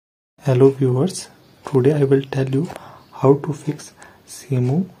Hello viewers, today I will tell you how to fix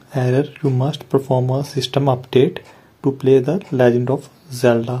cemu error. You must perform a system update to play The Legend of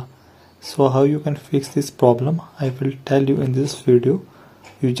Zelda. So how you can fix this problem I will tell you in this video.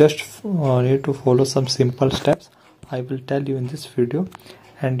 You just need to follow some simple steps I will tell you in this video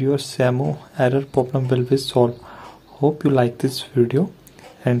and your cemu error problem will be solved. Hope you like this video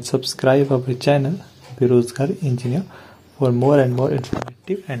and subscribe our channel Berozgar Engineer for more and more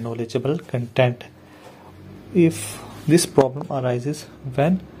informative and knowledgeable content. If this problem arises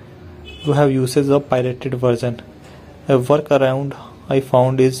when you have usage of pirated version, a workaround I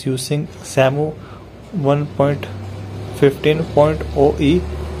found is using cemu 1.15.0e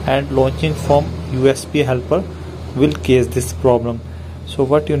and launching from USB helper will case this problem. So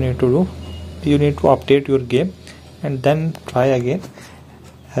what you need to do, you need to update your game and then try again.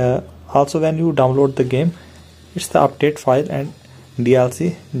 Also when you download the game, it's the update file and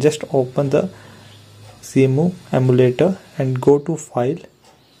DLC. Just open the cemu emulator and go to file.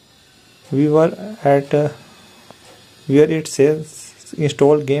 We were at where it says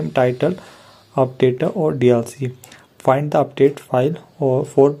install game title updater or DLC. Find the update file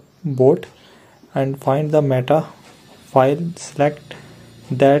for bot and find the meta file, select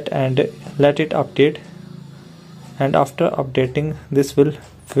that and let it update, and after updating this will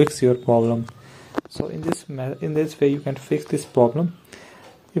fix your problem. So in this way you can fix this problem.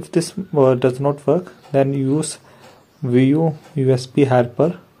 If this does not work, then use view USB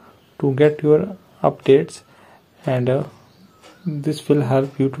helper to get your updates, and this will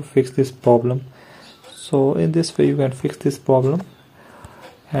help you to fix this problem. So in this way you can fix this problem,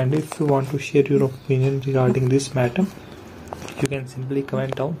 and if you want to share your opinion regarding this matter, you can simply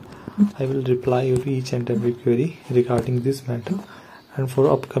comment down. I will reply to each and every query regarding this matter. And for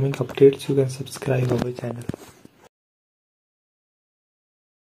upcoming updates, you can subscribe our channel.